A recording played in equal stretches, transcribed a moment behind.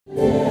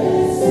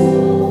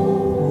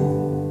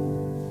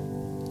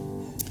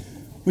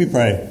We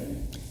pray.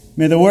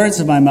 May the words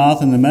of my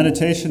mouth and the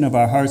meditation of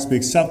our hearts be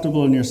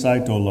acceptable in your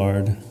sight, O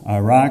Lord,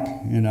 our rock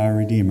and our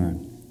Redeemer.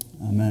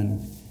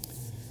 Amen.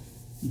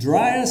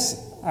 Dryas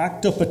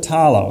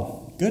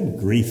Octopetala. Good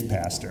grief,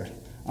 Pastor.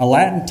 A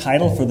Latin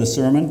title for the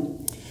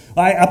sermon.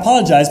 I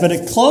apologize, but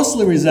it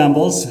closely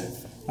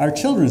resembles our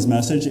children's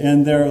message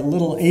and their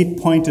little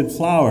 8-pointed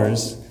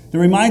flowers. That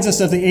reminds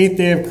us of the 8th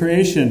day of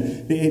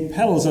creation, the 8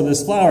 petals of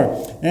this flower.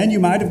 And you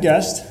might have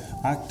guessed,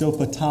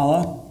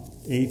 Octopetala,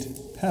 8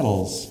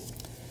 petals.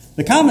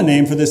 The common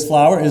name for this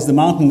flower is the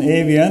mountain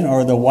avian,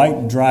 or the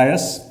white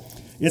dryas.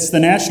 It's the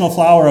national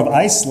flower of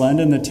Iceland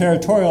and the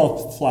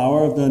territorial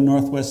flower of the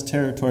Northwest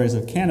Territories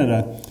of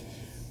Canada.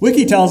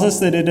 Wiki tells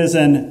us that it is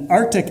an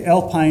Arctic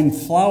alpine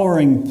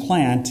flowering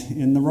plant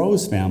in the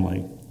rose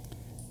family.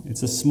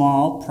 It's a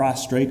small,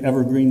 prostrate,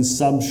 evergreen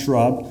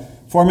subshrub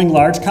forming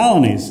large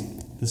colonies.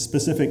 The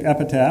specific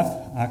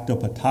epitaph,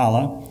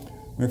 Octopetala,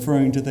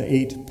 referring to the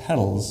 8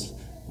 petals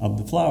of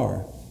the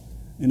flower,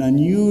 an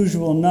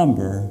unusual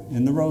number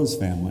in the rose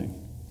family.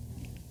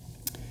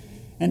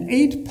 An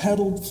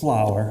 8-petaled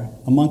flower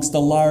amongst a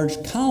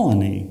large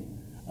colony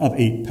of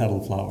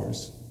 8-petaled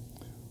flowers.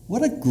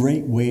 What a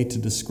great way to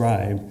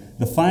describe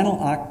the final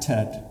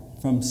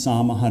octet from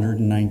Psalm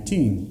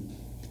 119.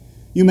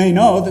 You may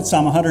know that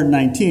Psalm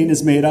 119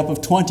 is made up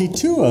of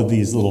 22 of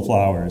these little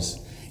flowers.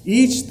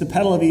 The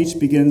petal of each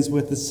begins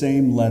with the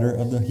same letter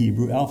of the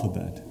Hebrew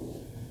alphabet.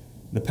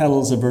 The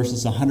petals of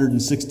verses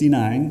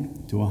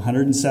 169 to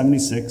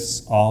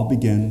 176 all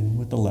begin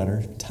with the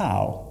letter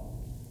tau.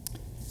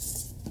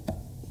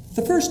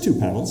 The first 2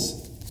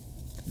 petals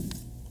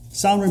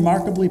sound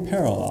remarkably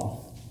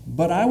parallel,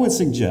 but I would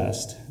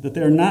suggest that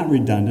they are not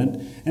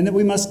redundant and that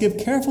we must give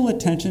careful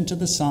attention to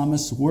the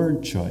psalmist's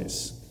word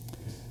choice.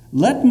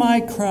 Let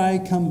my cry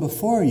come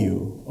before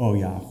you, O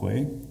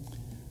Yahweh.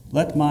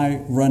 Let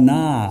my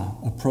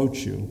ranah approach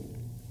you.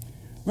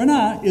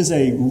 Ranah is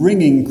a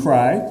ringing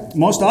cry,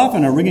 most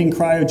often a ringing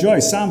cry of joy.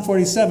 Psalm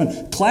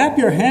 47, clap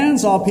your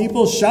hands, all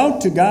people,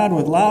 shout to God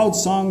with loud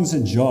songs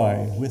of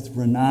joy, with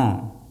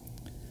ranah.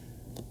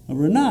 A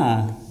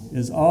ranah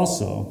is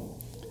also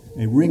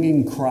a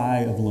ringing cry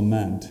of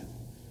lament,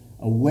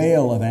 a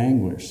wail of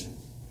anguish.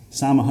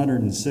 Psalm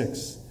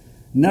 106,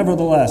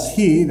 nevertheless,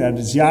 he, that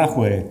is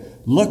Yahweh,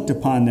 looked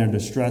upon their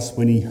distress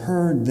when he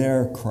heard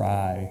their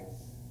cry,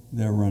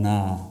 their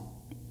ranah.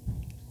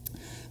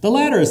 The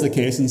latter is the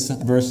case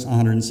in verse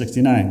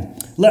 169.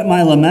 Let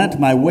my lament,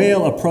 my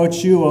wail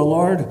approach you, O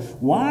Lord.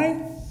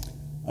 Why?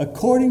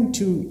 According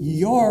to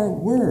your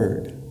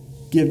word,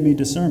 give me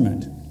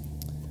discernment.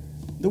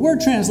 The word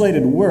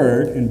translated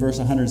word in verse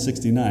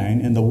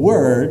 169 and the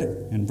word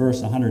in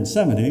verse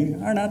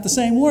 170 are not the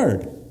same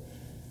word.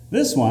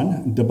 This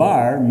one,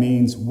 debar,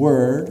 means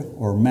word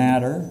or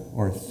matter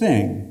or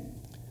thing.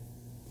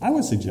 I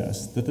would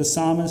suggest that the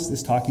psalmist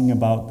is talking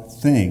about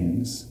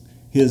things,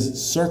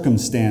 his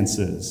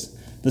circumstances,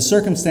 the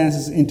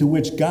circumstances into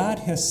which God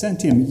has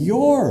sent him,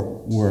 your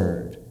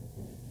word.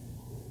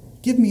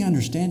 Give me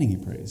understanding, he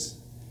prays.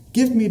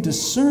 Give me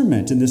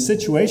discernment in the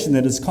situation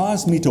that has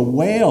caused me to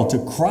wail,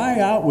 to cry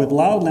out with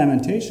loud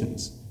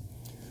lamentations.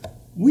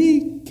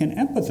 We can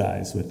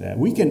empathize with that.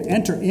 We can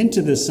enter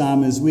into this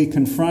psalm as we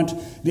confront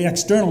the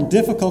external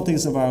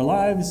difficulties of our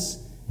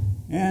lives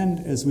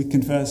and as we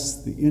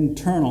confess the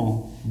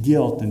internal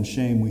guilt and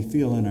shame we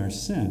feel in our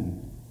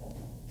sin.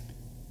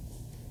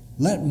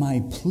 Let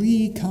my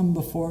plea come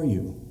before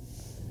you.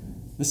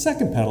 The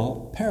second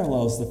petal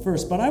parallels the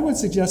first, but I would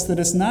suggest that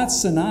it's not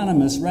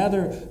synonymous,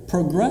 rather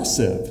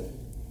progressive.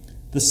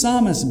 The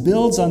psalmist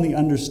builds on the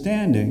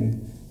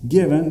understanding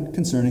given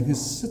concerning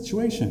his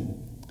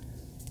situation.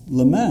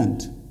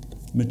 Lament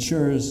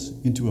matures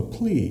into a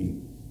plea,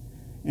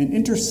 an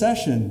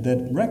intercession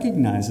that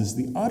recognizes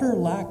the utter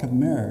lack of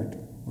merit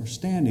or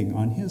standing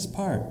on his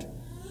part.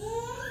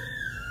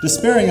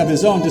 Despairing of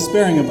his own,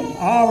 despairing of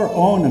our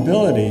own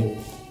ability,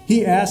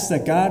 he asks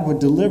that God would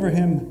deliver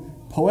him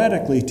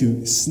poetically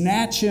to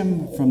snatch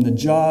him from the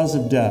jaws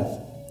of death.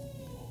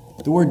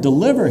 The word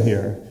deliver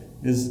here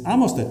is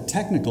almost a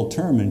technical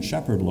term in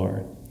shepherd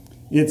lore.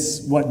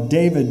 It's what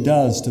David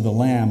does to the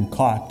lamb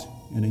caught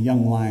in a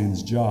young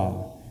lion's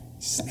jaw.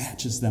 He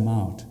snatches them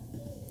out.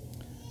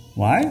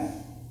 Why?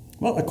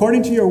 Well,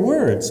 according to your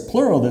words,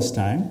 plural this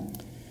time,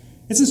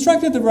 it's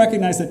instructive to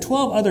recognize that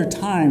 12 other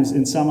times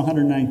in Psalm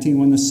 119,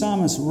 when the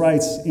psalmist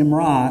writes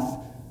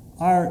Imrath,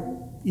 our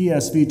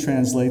ESV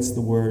translates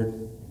the word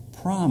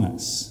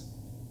promise.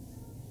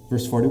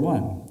 Verse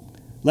 41.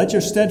 Let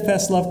your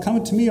steadfast love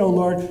come to me, O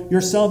Lord,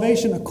 your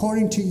salvation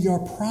according to your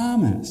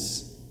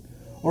promise.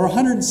 Or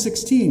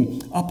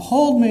 116.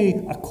 Uphold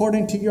me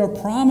according to your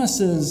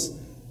promises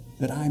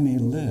that I may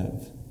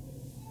live.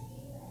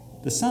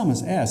 The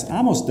psalmist asks,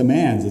 almost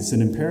demands, it's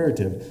an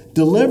imperative,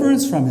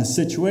 deliverance from his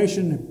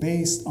situation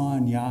based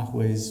on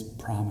Yahweh's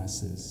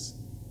promises.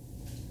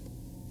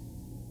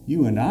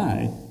 You and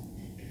I,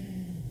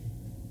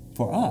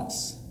 for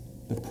us,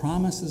 the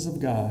promises of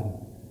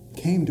God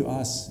came to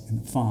us in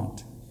the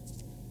font.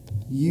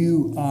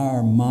 You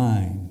are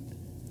mine.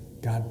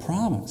 God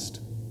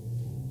promised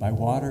by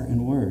water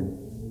and word.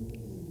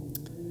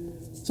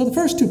 So the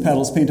first two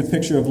petals paint a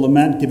picture of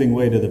lament giving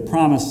way to the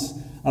promise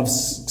of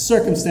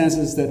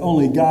circumstances that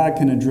only God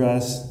can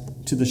address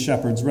to the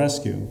shepherd's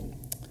rescue.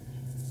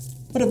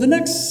 But of the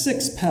next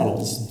 6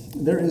 petals,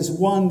 there is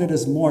one that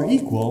is more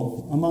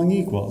equal among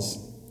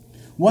equals.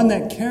 One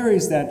that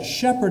carries that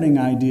shepherding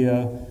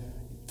idea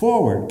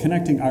forward,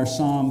 connecting our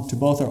psalm to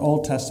both our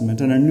Old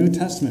Testament and our New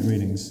Testament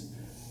readings.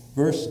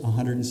 Verse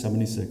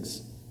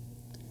 176.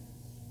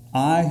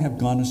 I have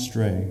gone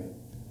astray,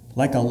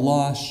 like a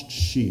lost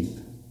sheep.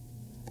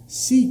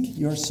 Seek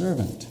your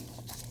servant.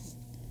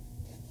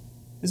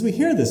 As we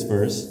hear this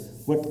verse,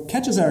 what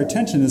catches our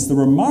attention is the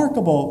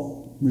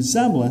remarkable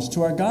resemblance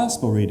to our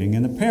gospel reading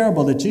in the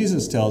parable that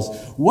Jesus tells.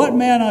 What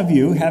man of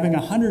you, having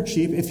 100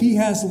 sheep, if he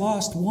has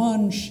lost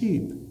one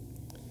sheep?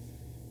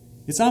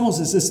 It's almost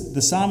as if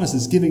the psalmist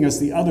is giving us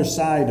the other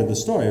side of the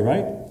story,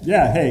 right?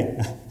 Yeah, hey,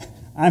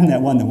 I'm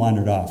that one that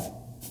wandered off.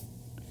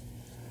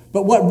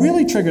 But what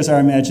really triggers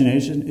our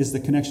imagination is the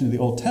connection to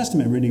the Old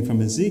Testament reading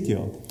from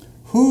Ezekiel.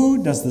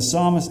 Who does the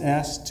psalmist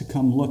ask to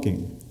come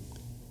looking?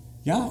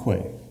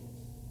 Yahweh.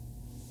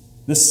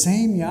 The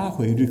same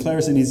Yahweh who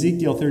declares in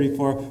Ezekiel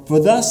 34, for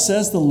thus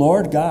says the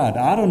Lord God,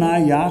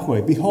 Adonai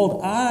Yahweh, behold,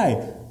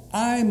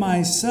 I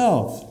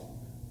myself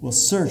will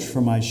search for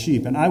my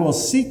sheep, and I will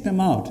seek them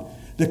out.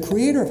 The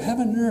creator of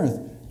heaven and earth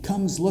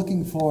comes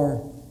looking for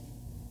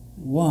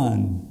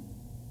one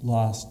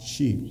lost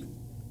sheep.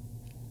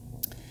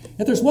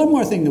 Yet there's one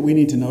more thing that we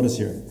need to notice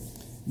here.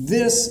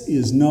 This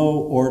is no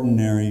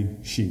ordinary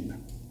sheep.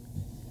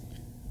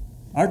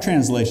 Our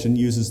translation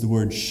uses the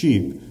word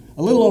sheep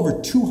a little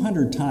over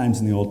 200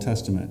 times in the Old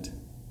Testament.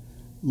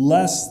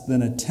 Less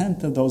than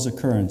 1/10 of those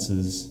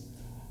occurrences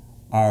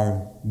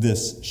are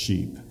this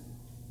sheep.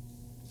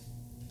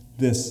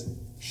 This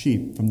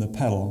sheep from the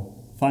final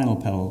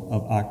petal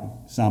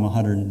of Psalm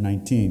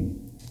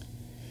 119.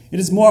 It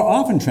is more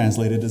often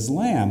translated as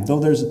lamb, though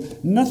there's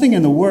nothing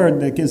in the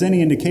word that gives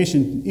any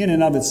indication in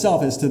and of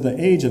itself as to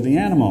the age of the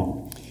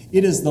animal.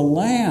 It is the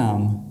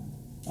lamb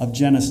of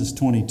Genesis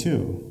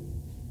 22.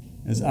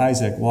 As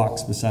Isaac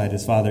walks beside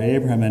his father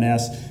Abraham and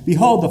asks,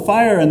 behold the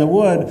fire and the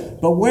wood,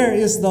 but where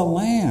is the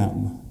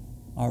lamb,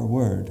 our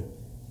word,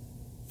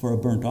 for a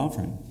burnt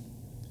offering?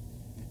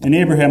 And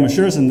Abraham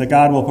assures him that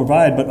God will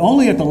provide, but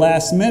only at the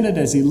last minute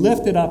as he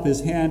lifted up his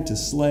hand to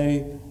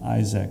slay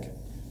Isaac.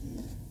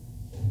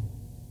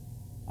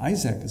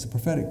 Isaac is a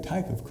prophetic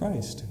type of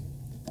Christ.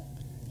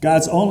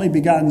 God's only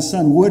begotten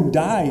son would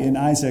die in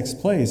Isaac's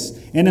place,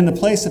 and in the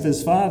place of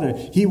his father,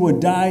 he would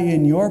die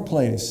in your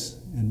place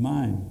and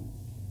mine.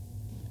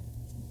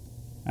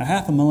 A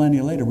half a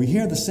millennia later, we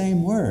hear the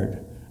same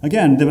word.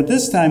 Again, but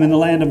this time in the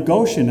land of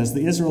Goshen, as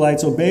the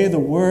Israelites obey the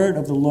word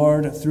of the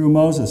Lord through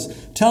Moses.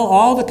 Tell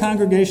all the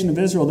congregation of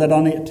Israel that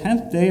on the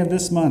 10th day of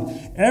this month,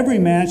 every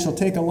man shall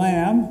take a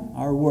lamb,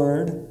 our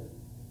word,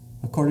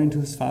 according to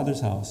his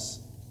father's house.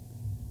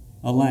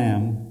 A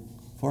lamb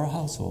for a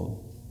household.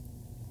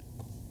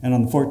 And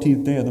on the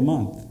 14th day of the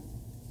month,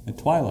 at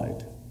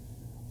twilight,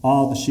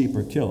 all the sheep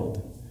are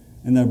killed,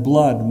 and their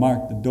blood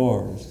marked the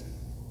doors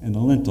and the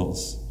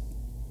lintels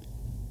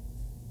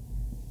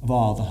of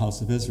all the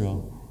house of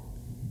Israel.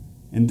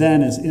 And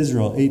then as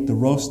Israel ate the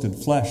roasted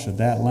flesh of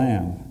that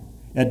lamb,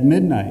 at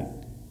midnight,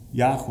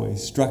 Yahweh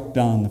struck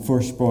down the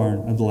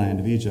firstborn of the land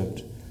of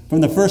Egypt.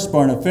 From the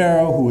firstborn of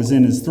Pharaoh, who was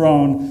in his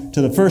throne,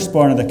 to the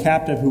firstborn of the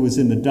captive who was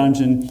in the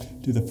dungeon,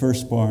 to the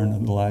firstborn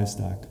of the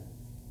livestock.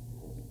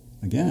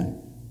 Again,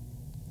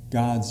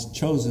 God's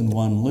chosen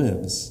one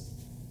lives,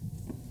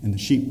 and the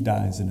sheep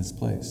dies in his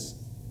place.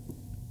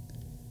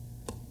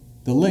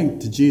 The link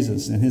to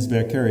Jesus and his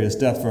vicarious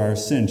death for our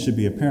sin should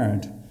be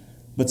apparent,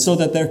 but so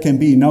that there can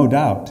be no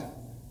doubt,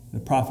 the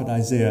prophet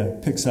Isaiah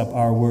picks up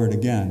our word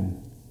again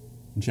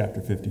in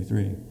chapter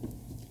 53.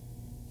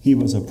 He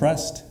was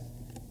oppressed,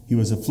 he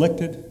was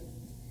afflicted,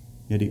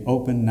 yet he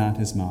opened not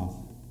his mouth.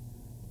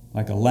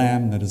 Like a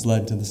lamb that is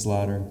led to the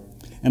slaughter,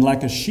 and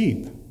like a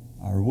sheep,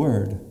 our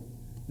word,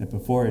 that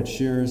before its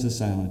shearers is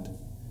silent.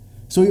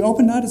 So he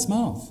opened not his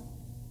mouth.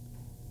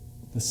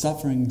 The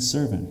suffering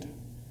servant,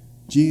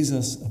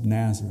 Jesus of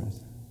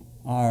Nazareth,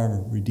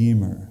 our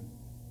Redeemer,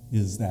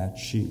 is that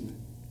sheep.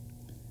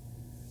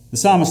 The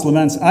psalmist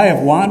laments, I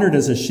have wandered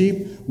as a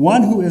sheep,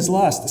 one who is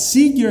lost.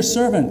 Seek your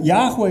servant.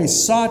 Yahweh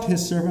sought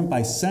his servant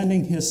by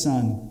sending his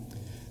son.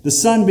 The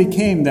son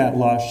became that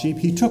lost sheep.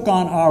 He took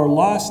on our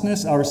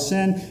lostness, our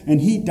sin,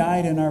 and he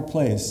died in our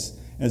place,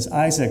 as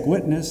Isaac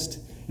witnessed,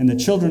 and the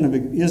children of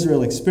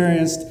Israel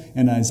experienced,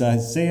 and as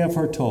Isaiah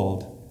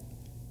foretold.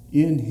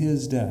 In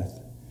his death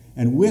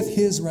and with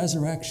his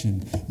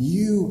resurrection,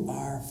 you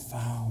are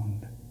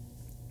found.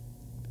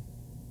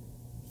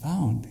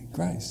 Found in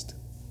Christ.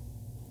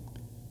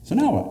 So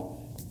now what?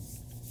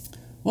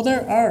 Well,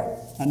 there are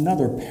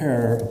another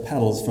pair of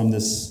petals from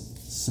this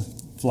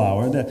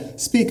flower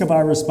that speak of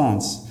our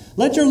response.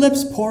 Let your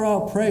lips pour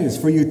out praise,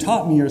 for you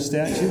taught me your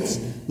statutes.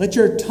 Let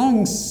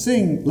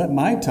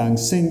my tongue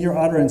sing your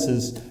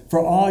utterances, for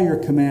all your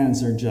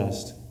commands are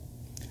just.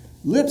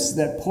 Lips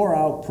that pour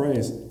out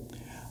praise.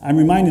 I'm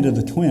reminded of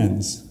the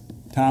twins,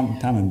 Tom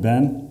and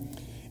Ben.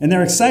 and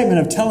their excitement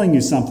of telling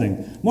you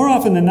something. More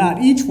often than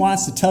not, each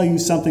wants to tell you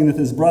something that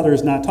his brother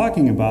is not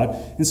talking about,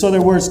 and so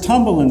their words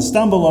tumble and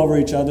stumble over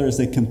each other as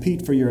they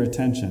compete for your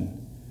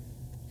attention.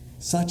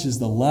 Such is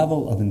the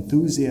level of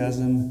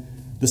enthusiasm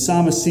the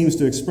psalmist seems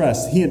to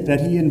express,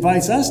 that he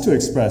invites us to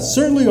express,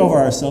 certainly over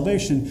our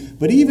salvation,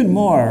 but even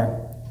more,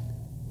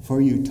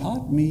 for you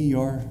taught me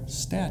your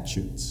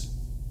statutes.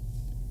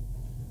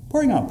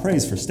 Pouring out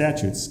praise for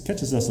statutes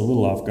catches us a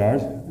little off guard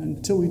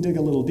until we dig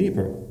a little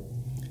deeper.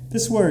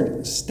 This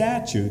word,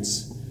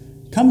 statutes,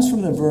 comes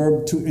from the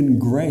verb to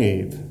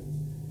engrave,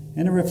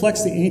 and it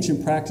reflects the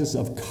ancient practice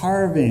of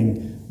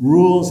carving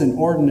rules and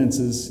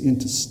ordinances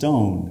into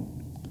stone.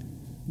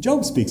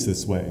 Job speaks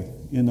this way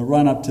in the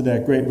run-up to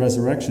that great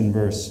resurrection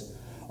verse.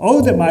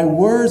 Oh, that my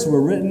words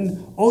were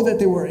written, oh, that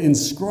they were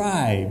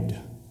inscribed,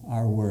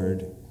 our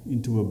word,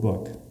 into a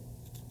book.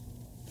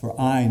 For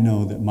I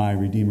know that my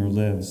Redeemer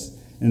lives,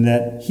 and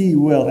that he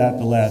will at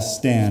the last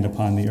stand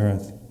upon the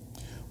earth.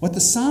 What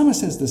the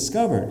psalmist has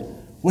discovered,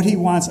 what he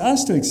wants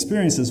us to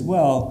experience as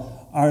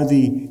well, are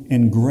the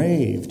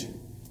engraved,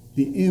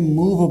 the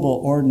immovable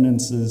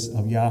ordinances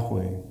of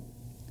Yahweh.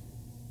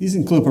 These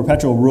include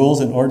perpetual rules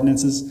and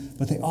ordinances,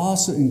 but they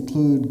also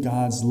include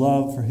God's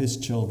love for his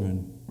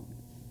children.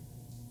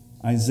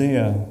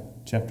 Isaiah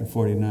chapter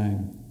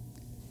 49.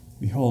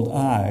 Behold,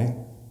 I,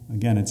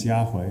 again it's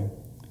Yahweh,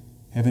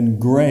 have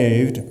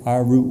engraved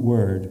our root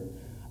word.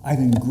 I've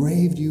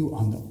engraved you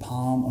on the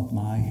palm of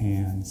my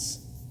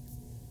hands.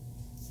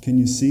 Can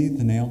you see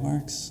the nail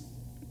marks?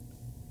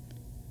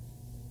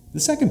 The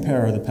second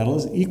pair of the pedal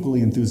is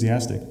equally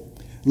enthusiastic.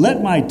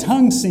 Let my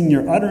tongue sing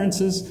your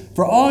utterances,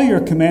 for all your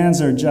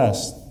commands are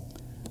just.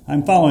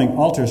 I'm following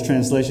Alter's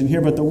translation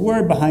here, but the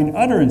word behind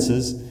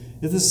utterances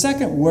is the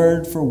second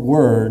word for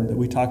word that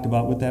we talked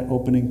about with that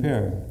opening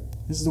pair.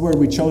 This is the word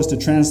we chose to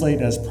translate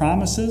as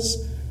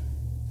promises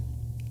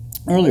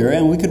earlier,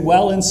 and we could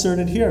well insert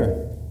it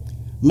here.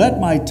 Let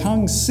my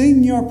tongue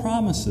sing your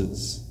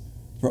promises,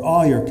 for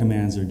all your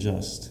commands are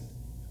just.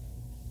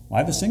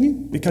 Why the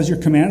singing? Because your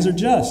commands are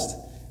just.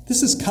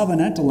 This is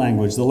covenantal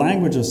language, the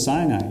language of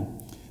Sinai.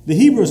 The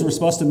Hebrews were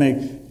supposed to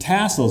make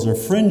tassels or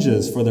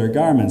fringes for their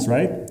garments,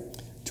 right?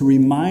 To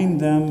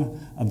remind them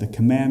of the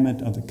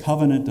commandment of the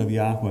covenant of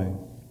Yahweh.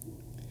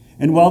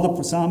 And while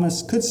the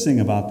psalmist could sing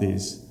about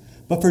these,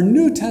 but for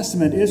New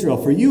Testament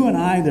Israel, for you and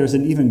I, there's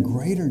an even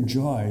greater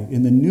joy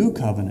in the new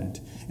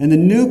covenant and the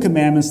new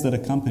commandments that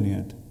accompany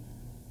it.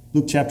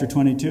 Luke chapter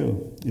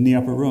 22, in the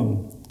upper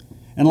room.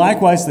 And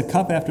likewise, the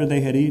cup after they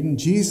had eaten,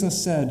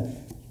 Jesus said,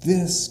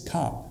 this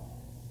cup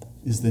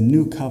is the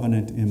new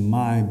covenant in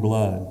my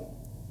blood.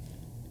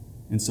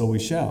 And so we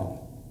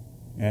shall,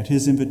 at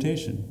his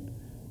invitation,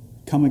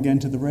 come again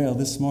to the rail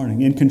this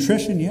morning. In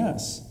contrition,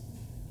 yes,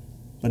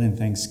 but in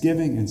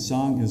thanksgiving and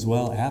song as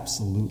well,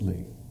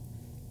 absolutely.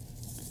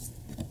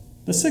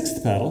 The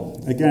sixth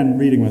pedal, again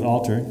reading with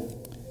Alter,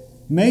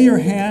 may your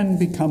hand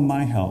become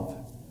my help,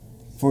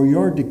 for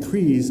your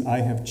decrees I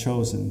have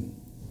chosen.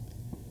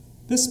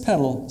 This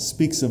pedal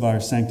speaks of our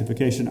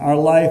sanctification, our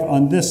life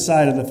on this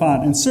side of the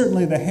font, and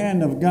certainly the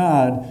hand of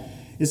God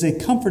is a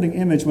comforting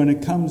image when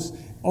it comes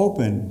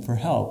open for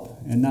help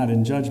and not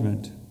in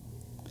judgment.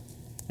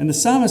 And the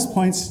psalmist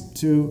points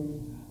to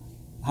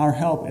our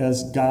help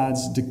as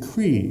God's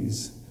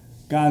decrees,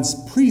 God's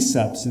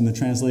precepts in the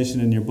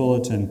translation in your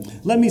bulletin.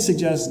 Let me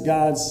suggest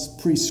God's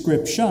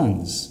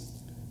prescriptions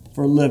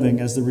for living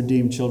as the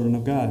redeemed children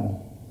of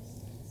God.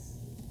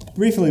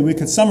 Briefly, we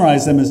could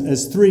summarize them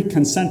as three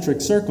concentric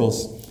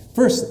circles.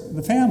 First,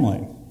 the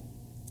family.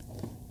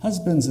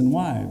 Husbands and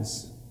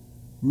wives,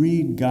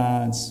 read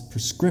God's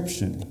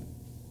prescription,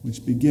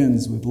 which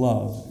begins with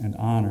love and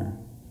honor.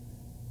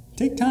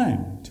 Take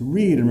time to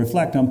read and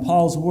reflect on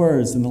Paul's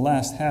words in the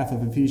last half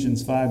of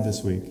Ephesians 5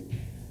 this week.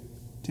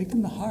 Take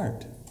them to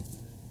heart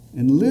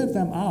and live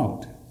them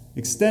out,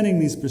 extending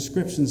these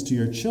prescriptions to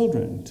your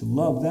children to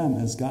love them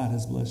as God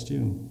has blessed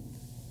you.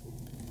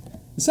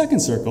 The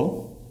second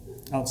circle,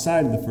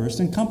 outside of the first,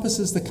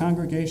 encompasses the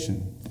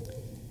congregation.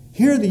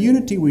 Here, the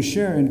unity we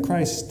share in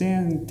Christ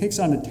takes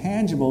on a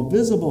tangible,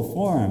 visible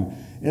form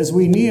as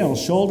we kneel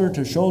shoulder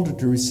to shoulder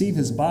to receive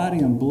his body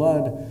and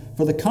blood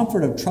for the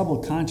comfort of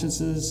troubled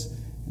consciences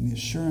and the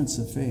assurance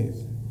of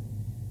faith.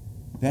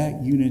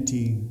 That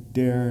unity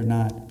dare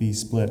not be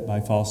split by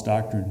false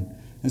doctrine,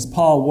 as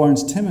Paul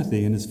warns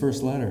Timothy in his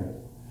first letter.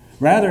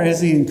 Rather,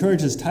 as he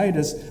encourages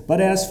Titus,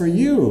 but as for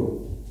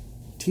you,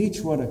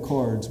 teach what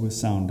accords with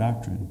sound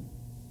doctrine.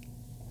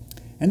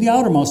 And the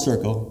outermost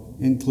circle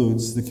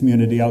includes the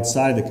community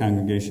outside the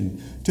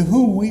congregation, to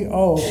whom we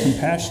owe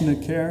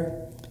compassionate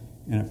care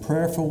and a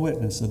prayerful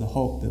witness of the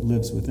hope that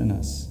lives within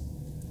us.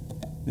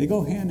 They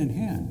go hand in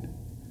hand.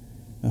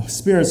 The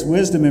Spirit's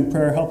wisdom and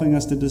prayer helping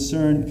us to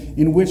discern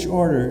in which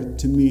order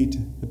to meet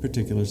the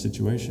particular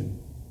situation.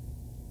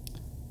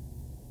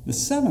 The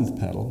seventh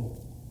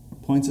pedal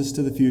points us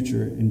to the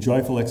future in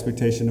joyful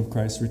expectation of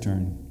Christ's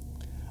return.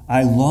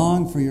 I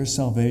long for your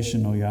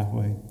salvation, O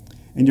Yahweh,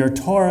 and your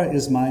Torah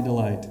is my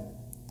delight.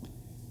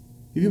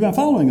 If you've been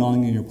following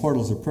along in your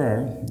portals of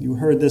prayer, you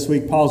heard this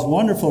week Paul's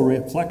wonderful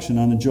reflection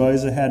on the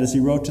joys ahead as he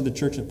wrote to the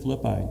church at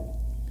Philippi.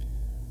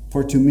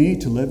 For to me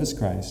to live is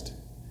Christ,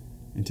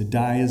 and to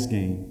die is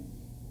gain.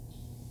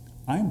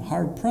 I am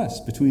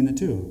hard-pressed between the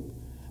two.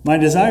 My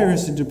desire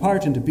is to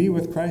depart and to be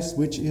with Christ,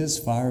 which is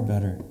far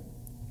better.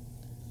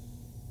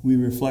 We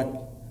reflect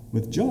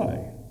with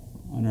joy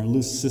on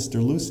our sister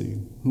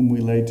Lucy, whom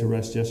we laid to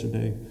rest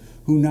yesterday,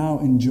 who now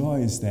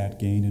enjoys that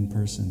gain in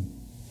person.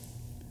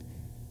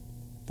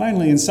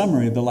 Finally, in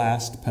summary, the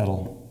last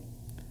petal.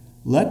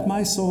 Let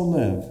my soul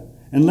live,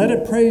 and let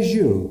it praise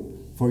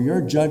you, for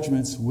your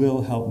judgments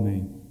will help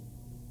me.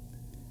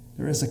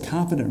 There is a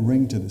confident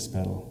ring to this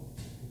petal.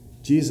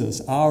 Jesus,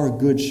 our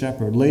good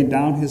shepherd, laid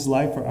down his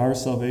life for our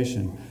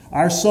salvation.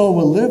 Our soul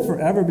will live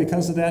forever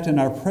because of that, and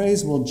our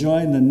praise will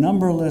join the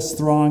numberless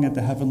throng at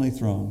the heavenly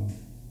throne.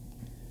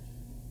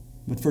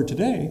 But for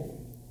today,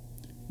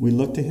 we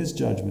look to his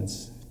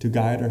judgments to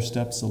guide our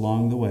steps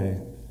along the way,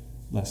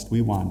 lest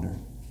we wander.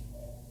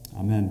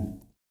 Amen.